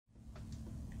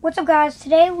What's up, guys?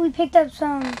 Today we picked up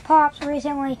some Pops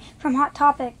recently from Hot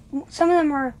Topic. Some of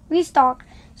them are restocked,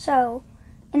 and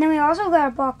then we also got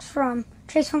a box from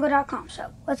tracefunko.com.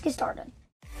 So let's get started.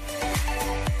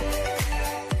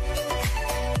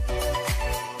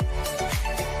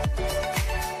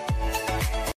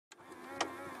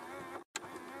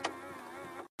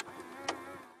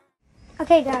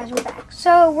 Okay, guys, we're back.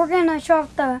 So we're gonna show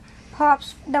off the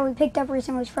Pops that we picked up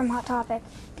recently from Hot Topic.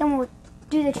 Then we'll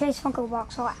do the Chase Funko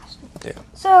box last. Yeah.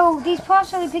 So these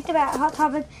Pops that we picked up at Hot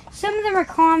Topic, some of them are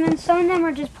common, some of them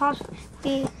are just Pops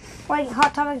like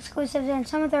Hot Topic exclusives, and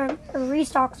some of them are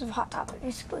restocks of Hot Topic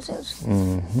exclusives.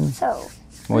 Mm-hmm. So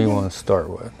what do you want to start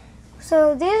with?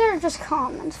 So these are just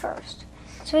commons first.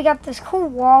 So we got this cool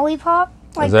Wally Pop.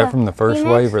 Like Is that from the first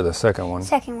wave or the second one?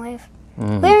 Second wave.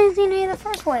 Mm-hmm. We haven't seen any of the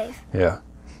first wave. Yeah.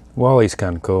 Wally's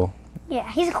kind of cool. Yeah,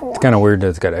 he's a cool one. It's kind of weird that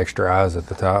it's got extra eyes at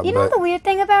the top. You know the weird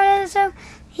thing about it is, though?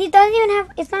 He doesn't even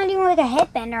have, it's not even like a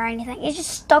headband or anything. It's just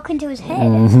stuck into his head.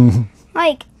 Mm-hmm.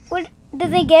 Like, what,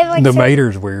 did they give, like... The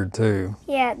mater's weird, too.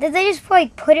 Yeah, did they just,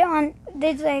 like, put it on,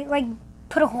 did they, like,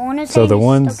 put a hole in his so head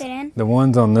and stuck it in? The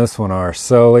ones on this one are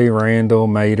Sully, Randall,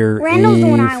 Mater, Randall's Eve, the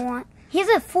one I want. He's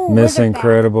a full Miss wizard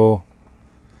Incredible.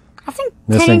 I think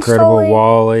Miss 10-inch Incredible Sully.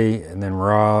 Wally, and then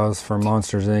Roz from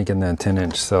Monsters, Inc., and then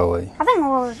 10-inch Sully. I think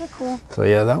all of those are cool. So,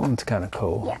 yeah, that one's kind of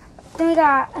cool. Yeah. Then we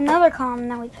got another common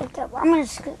that we picked up. I'm going to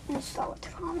start with the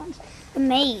commons. The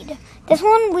Maid. This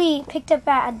one we picked up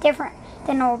at a different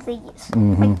than all these.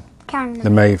 Mm-hmm. Like, counting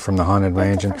The Maid from the Haunted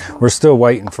Mansion. We're still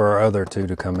waiting for our other two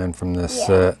to come in from this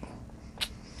set.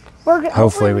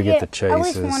 Hopefully we get the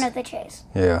chases. At least one of the chase.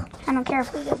 Yeah. I don't care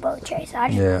if we get both chase. I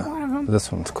just want one of them.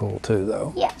 This one's cool too,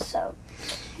 though. Yeah, so.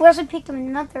 We also picked up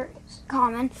another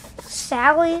common.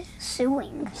 Sally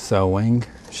Sewing. Sewing?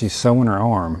 She's sewing her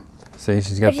arm. See,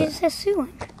 she's got It just says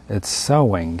sewing. It's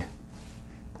sewing.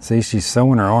 See, she's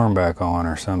sewing her arm back on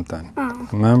or something. Oh.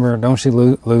 Remember? Don't she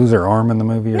lose her arm in the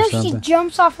movie or something? No, she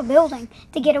jumps off a building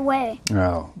to get away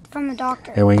from the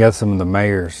doctor. And we got some of the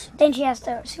mayors Then she has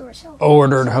to sue herself.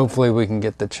 ordered. Hopefully we can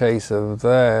get the chase of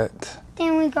that.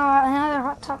 Then we got another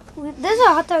Hot Topic. This is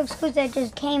a Hot Topic exclusive that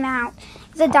just came out.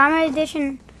 It's a Diamond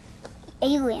Edition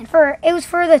Alien. It was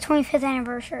for the 25th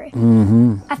anniversary.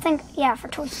 Mm-hmm. I think, for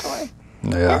Toy Story.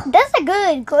 Yeah. That's a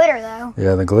good glitter, though.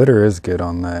 Yeah, the glitter is good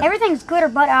on that. Everything's glitter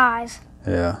but eyes.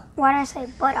 Yeah. Why did I say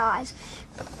but eyes?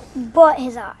 But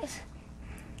his eyes.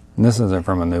 And this isn't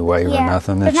from a new wave or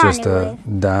nothing. It's just a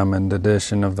diamond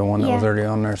edition of the one that was already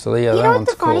on there. So, yeah, that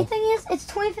one's cool. You know what the funny thing is?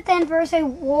 It's 25th anniversary.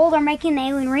 Well, they're making the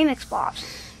Alien Remix Pops.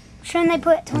 Shouldn't they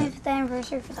put 25th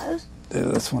anniversary for those? Do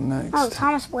this one next. Oh,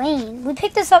 Thomas Wayne. We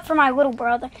picked this up for my little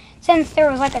brother since there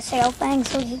was like a sale thing,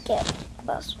 so he could get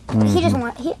us. He just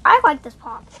wanted. I like this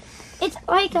Pop. It's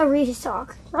like a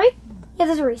restock, right? Yeah,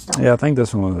 this is a restock. Yeah, I think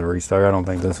this one was a restock. I don't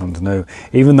think this one's new.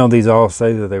 Even though these all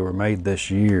say that they were made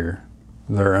this year,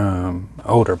 they're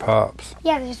older Pops.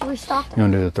 Yeah, they just restocked. You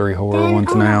want to do the three horror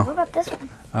ones now? What about this one?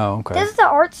 Oh, okay. This is the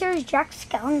art series Jack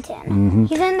Skellington. Mm-hmm.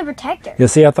 He's in the Protector. Yeah,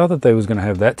 see, I thought that they was going to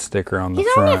have that sticker on the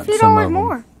front. He's only a few dollars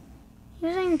more. He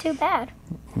wasn't even too bad.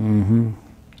 Mm-hmm.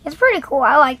 It's pretty cool.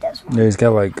 I like this one. Yeah, he's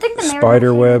got like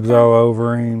spider webs all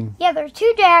over him. Yeah, there's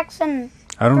two Jacks and...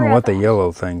 I don't know what the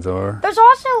yellow things are. There's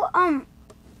also,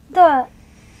 the...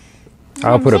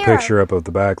 I'll put a picture up of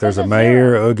the back. There's a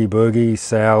Mayor, Oogie Boogie,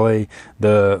 Sally.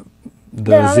 The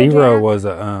Zero was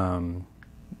a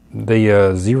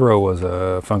Zero was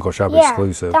a Funko Shop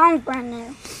exclusive. Yeah, that one's brand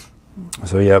new.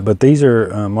 So yeah, but these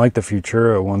are like the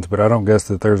Futura ones, but I don't guess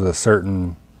that there's a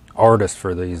certain artist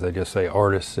for these. They just say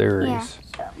artist series. Yeah,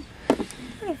 so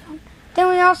pretty fun.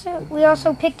 Then we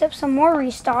also picked up some more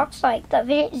restocks, like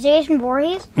the Jason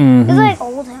Voorhees. Mm-hmm. This is like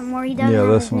old him where he doesn't have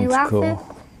his new outfit,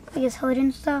 cool. like his hood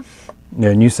and stuff. Yeah,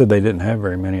 and you said they didn't have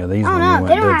very many of these. Oh no,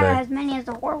 they don't have as many as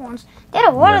the horror ones. They had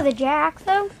a lot of the Jacks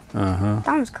though. That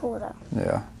one's cool though.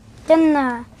 Yeah. Then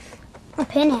the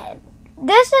Pinhead.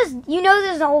 This is,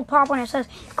 this is an old Pop when it says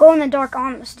glow in the dark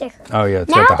on the sticker. Oh yeah,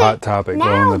 it's got the Hot Topic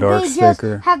glow in the dark sticker. Now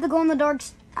they just have the glow in the dark.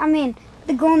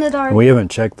 The glow in the dark. We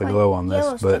haven't checked the glow on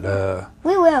this, but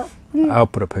we will. I'll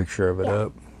put a picture of it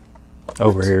up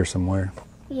over here somewhere.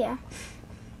 Yeah.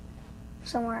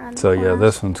 Somewhere on the So yeah,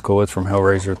 this one's cool. It's from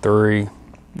Hellraiser 3.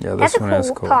 Yeah, this one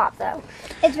is cool. Pop though.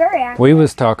 It's very accurate. We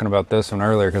was talking about this one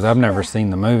earlier because I've never seen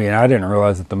the movie and I didn't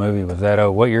realize that the movie was that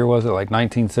old. What year was it? Like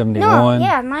 1971? No,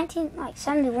 yeah,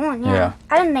 1971. Yeah.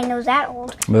 I didn't think it was that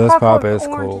old. But this Pop is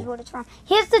cool. Is what it's from.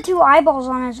 He has the two eyeballs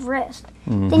on his wrist.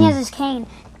 Then he has his cane.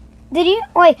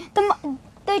 Wait,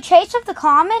 the chase of the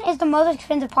common is the most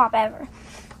expensive Pop ever.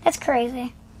 That's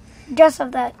crazy. Just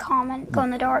of that common glow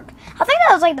in the dark. I think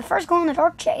that was like the first glow in the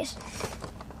dark chase.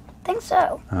 think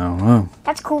so. I don't know.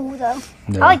 That's cool though.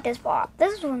 Yeah. I like this pop.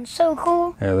 This one's so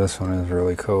cool. Yeah, this one is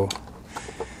really cool.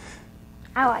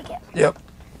 I like it. Yep.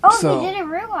 Oh, so, we didn't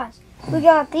realize we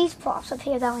got these pops up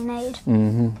here that we made.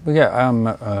 I'm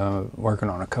working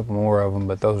on a couple more of them,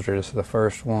 but those are just the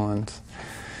first ones.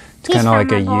 It's kind of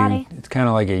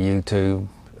like a YouTube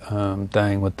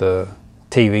thing with the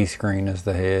TV screen as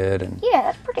the head, and yeah,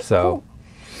 that's pretty cool.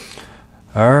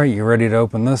 All right, you ready to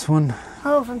open this one?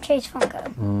 Oh, from Chase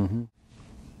Funko.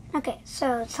 Okay,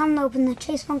 so it's time to open the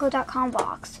ChaseFunko.com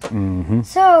box.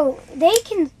 So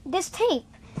this tape,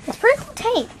 it's pretty cool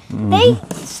tape. They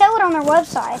sell it on their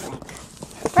website, I think.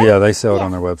 Right? Yeah, they sell it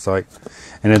on their website.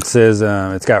 And it says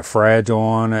it's got Fragile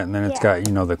on it, and then it's got,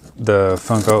 you know, the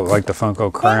Funko, like the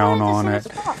Funko crown on it.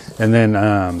 And then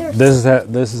this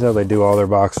is how they do all their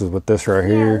boxes with this right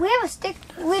here. We have a sticker.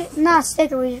 Not a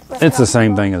sticker. It's the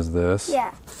same thing as this.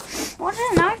 Yeah. What's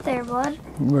that knife there, bud?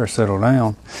 You better settle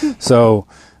down. So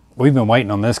we've been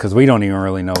waiting on this because we don't even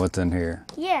really know what's in here.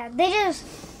 Yeah, they just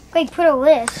like put a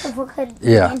list of what could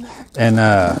be in here. And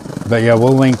but yeah,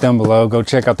 we'll link them below. Go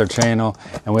check out their channel,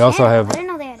 and we also have. I didn't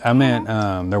know they had. I meant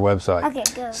their website. Okay,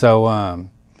 good. So and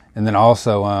then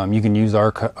also you can use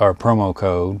our promo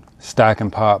code Stack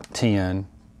and Pop 10.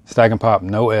 Stack and Pop,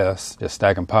 no S, just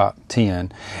Stack and Pop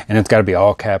 10, and it's got to be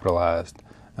all capitalized.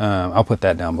 I'll put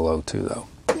that down below too, though.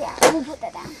 Yeah, we'll put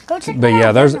that down. Go check But that yeah,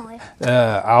 out, there's. definitely.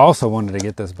 I also wanted to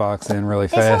get this box in really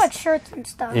They sell fast. like shirts and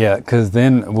stuff. Yeah, because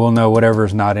then we'll know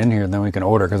whatever's not in here, and then we can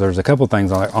order. Because there's a couple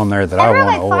things on there that I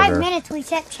want to order. Every 5 minutes we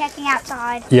kept checking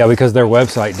outside. Yeah, because their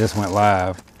website just went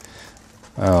live.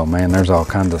 Oh man, there's all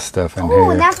kinds of stuff in here.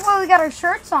 Oh, and that's why we got our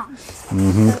shirts on.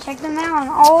 So check them out on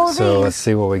all of So these. let's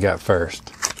see what we got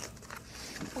first.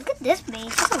 Look at this bead.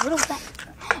 Just a little thing.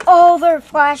 Oh, they're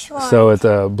flashlights. So it's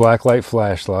a blacklight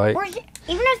flashlight.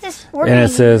 Even if this, And it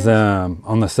says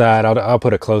on the side, I'll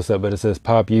put a close up, but it says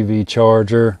Pop UV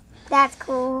charger. That's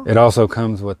cool. It also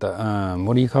comes with the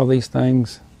what do you call these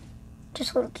things?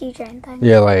 Just a little keychain thing.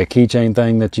 Yeah, like a keychain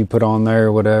thing that you put on there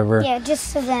or whatever. Yeah, just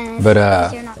so then it's But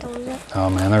easier not to lose it. oh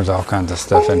man, there's all kinds of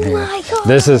stuff in here. My God.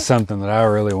 This is something that I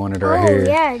really wanted right here. Oh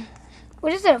yeah.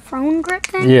 What is it? A phone grip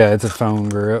thing? Yeah, it's a phone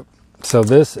grip. So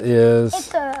this is.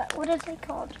 It's a, what is it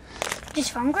called?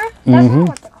 Just phone grip? That's not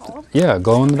what they're called. Yeah,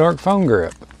 glow in the dark phone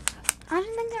grip. I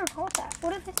didn't think they were called that.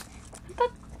 What is it? I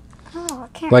thought, oh, I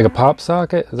can't Like remember. a pop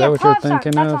socket? Is that what you're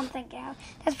thinking That's of? what I'm thinking of.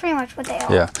 That's pretty much what they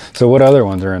are. Yeah. So what other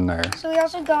ones are in there? So we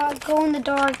also got glow in the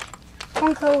dark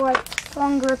Funko like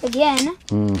phone grip again.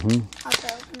 I'll have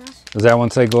to open this. Does that one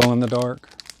say glow in the dark?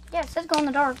 Yeah, it says glow in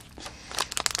the dark.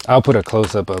 I'll put a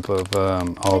close up of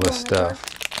all this stuff.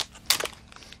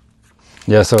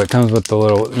 Yeah, so it comes with the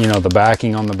little, you know, the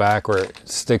backing on the back where it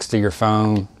sticks to your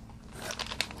phone.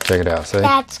 Check it out, see?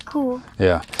 That's cool.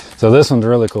 Yeah. So this one's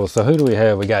really cool. So who do we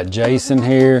have? We got Jason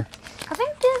here. I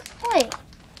think this, wait.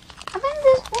 I think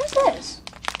this, what's this?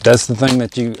 That's the thing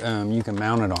that you can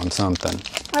mount it on something.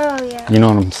 Oh, yeah. You know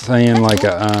what I'm saying? Like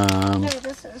a, I know what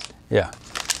this is. yeah.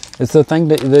 It's the thing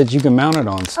that you can mount it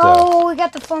on stuff. Oh, we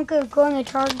got the Funko glow in the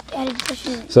dark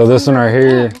edition. So this one right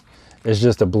here is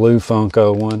just a blue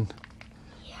Funko one.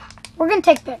 We're going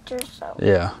to take pictures, so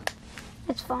Yeah.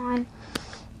 it's fine.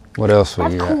 What else we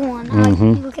That's got? a cool one. I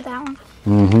like, look at that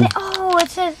one. Oh, it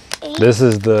says 8. This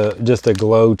is just a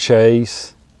glow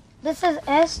chase. This says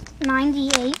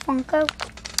S98 Funko.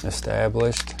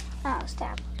 Established. Oh,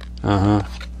 established.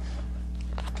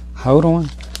 Hold on.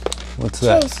 What's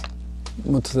that? Chase.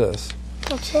 What's this?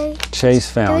 Oh, Chase. Chase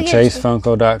found.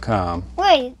 ChaseFunko.com.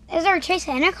 Wait, is there a Chase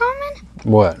and a common?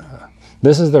 What?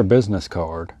 This is their business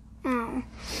card. Oh,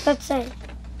 let's see.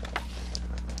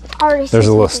 There's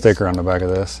a little sticker on the back of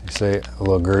this. You see it? A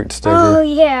little Groot sticker. Oh,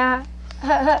 yeah.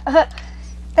 I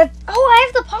have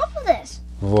the pop of this.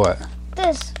 What?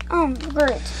 This,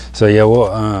 Groot. So yeah,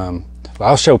 well,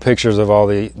 I'll show pictures of all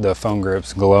the phone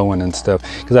grips glowing and stuff,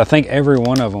 because I think every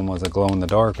one of them was a glow in the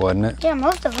dark, wasn't it? Yeah,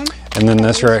 most of them. And then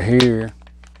this right here.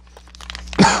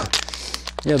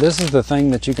 Yeah, this is the thing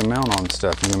that you can mount on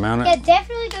stuff. You can mount it. Yeah,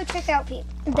 definitely go check out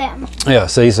them. Yeah,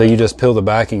 see, so you just peel the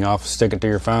backing off, stick it to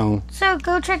your phone. So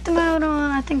go check them out on,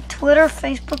 I think, Twitter,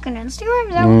 Facebook, and Instagram.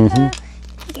 Is that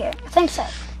what yeah, I think so.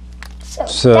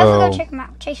 So definitely go check them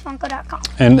out. ChaseFunko.com.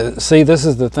 And see, this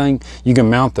is the thing. You can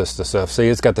mount this to stuff. See,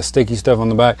 it's got the sticky stuff on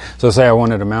the back. So say I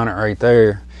wanted to mount it right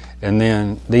there, and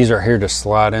then these are here to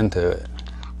slide into it.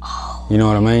 Oh. You know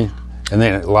what I mean? And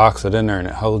then it locks it in there and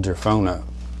it holds your phone up.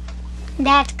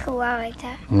 That's cool. I like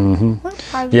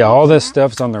that. Yeah, all this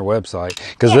stuff's on their website.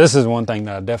 Because this is one thing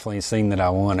that I definitely seen that I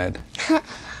wanted.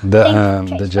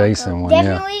 The Jason one,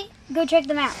 Definitely go check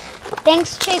them out.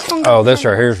 Thanks, Chase Funko. Oh, this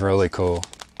right here is really cool.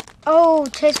 Oh,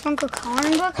 Chase Funko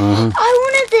coloring book. I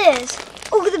wanted this.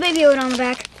 Oh, look at the Baby Yoda on the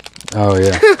back. Oh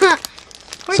yeah.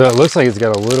 So it looks like it's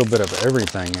got a little bit of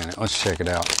everything in it. Let's check it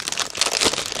out.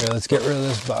 Yeah, let's get rid of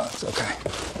this box. Okay.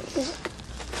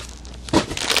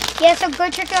 Yeah, so go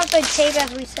check out the tape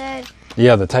as we said.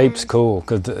 Yeah, the tape's cool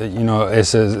because you know it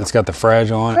says it's got the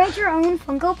fragile on it. Create your own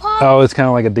Funko Pop. Oh, it's kind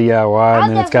of like a DIY,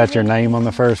 and then it's got your name on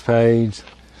the first page.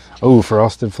 Oh,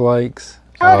 Frosted Flakes.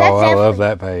 Oh, I love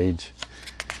that page.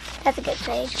 That's a good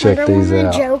page. Check these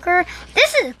out. Joker.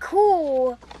 This is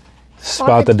cool.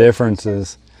 Spot the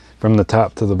differences from the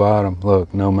top to the bottom.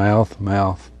 Look, no mouth,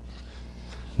 mouth.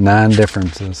 9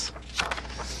 differences.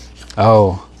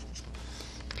 Oh.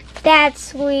 That's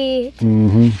sweet.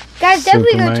 Superman. Guys,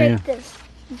 definitely go check this.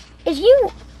 If you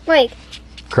like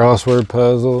crossword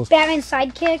puzzles, Batman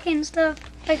sidekick and stuff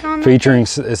like on featuring,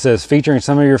 it says featuring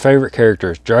some of your favorite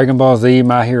characters: Dragon Ball Z,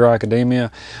 My Hero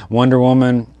Academia, Wonder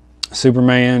Woman,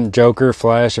 Superman, Joker,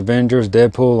 Flash, Avengers,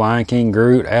 Deadpool, Lion King,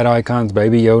 Groot, Ad Icons,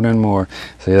 Baby Yoda, and more.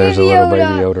 See, there's a little Baby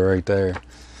Yoda right there.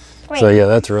 Wait. So yeah,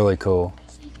 that's really cool.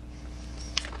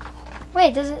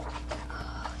 Wait, does it?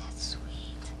 Oh, that's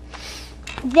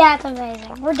sweet. That's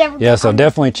amazing. We're definitely so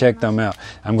definitely check them out.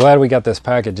 I'm glad we got this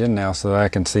package in now, so that I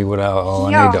can see what all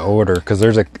I need to order. Because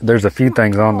there's a few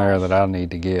things on there that I need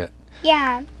to get.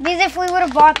 Yeah, because if we would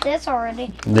have bought this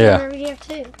already, we already have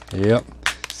 2. Yep.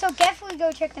 So definitely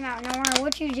go check them out. No matter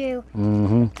what you do,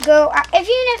 go. Even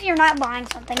if you're not buying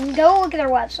something, go look at their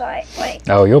website. Like,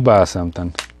 oh, you'll buy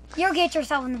something. You'll get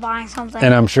yourself into buying something.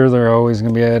 And I'm sure they're always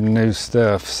going to be adding new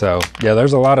stuff. So yeah,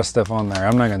 there's a lot of stuff on there.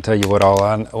 I'm not going to tell you what all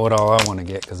I want to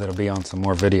get because it'll be on some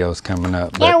more videos coming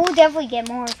up. Yeah, we'll definitely get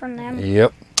more from them.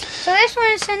 Yep. So this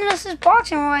one is sending us this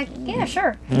box, and we're like, yeah,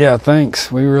 sure. Yeah,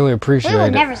 thanks. We really appreciate it. We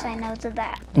would never say no to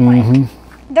that. Like,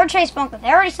 they're Chase Funko. They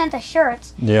already sent us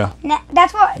shirts. Yeah.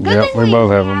 That's what. Good thing we both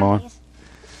have them on. Wait,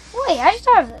 I just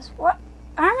thought of this. What?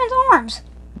 Iron Man's arms.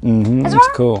 That's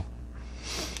cool.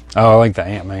 Oh, I like the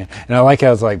Ant-Man. And I like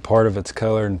how it's like part of it's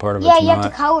colored and part of it's not. Yeah, you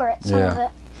have to color it. Some of it.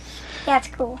 That's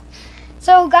cool.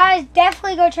 So, guys,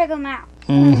 definitely go check them out.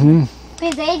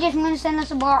 Because they just want to send us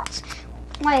a box.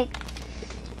 Like,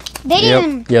 they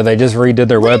didn't. Yeah, they just redid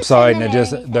their website, and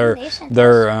their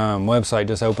website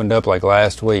just opened up like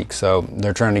last week. So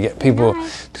they're trying to get people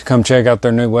to come check out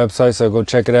their new website. So go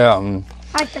check it out, and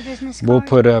I like the business card. We'll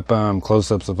put up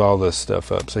close-ups of all this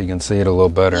stuff up so you can see it a little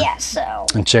better. Yeah, so.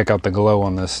 And check out the glow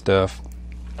on this stuff.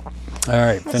 All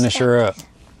right, finish her up.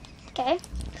 Okay,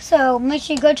 so make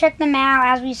sure you go check them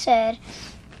out, as we said.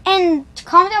 And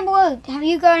comment down below, have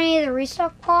you got any of the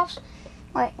restock pops?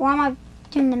 Wait, why am I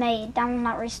doing the made? That one's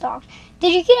not restocked.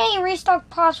 Did you get any restock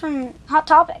pops from Hot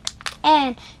Topic?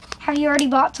 And have you already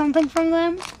bought something from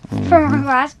them? From our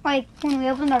last, like, when we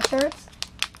opened our shirts?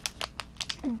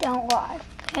 Don't lie,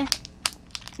 okay?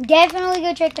 Definitely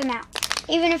go check them out.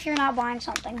 Even if you're not buying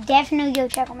something, definitely go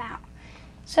check them out.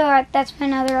 So that's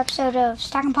been another episode of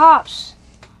Stacking Pops.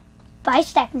 By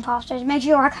Stacking Pops. Make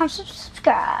sure you like, comment,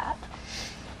 subscribe.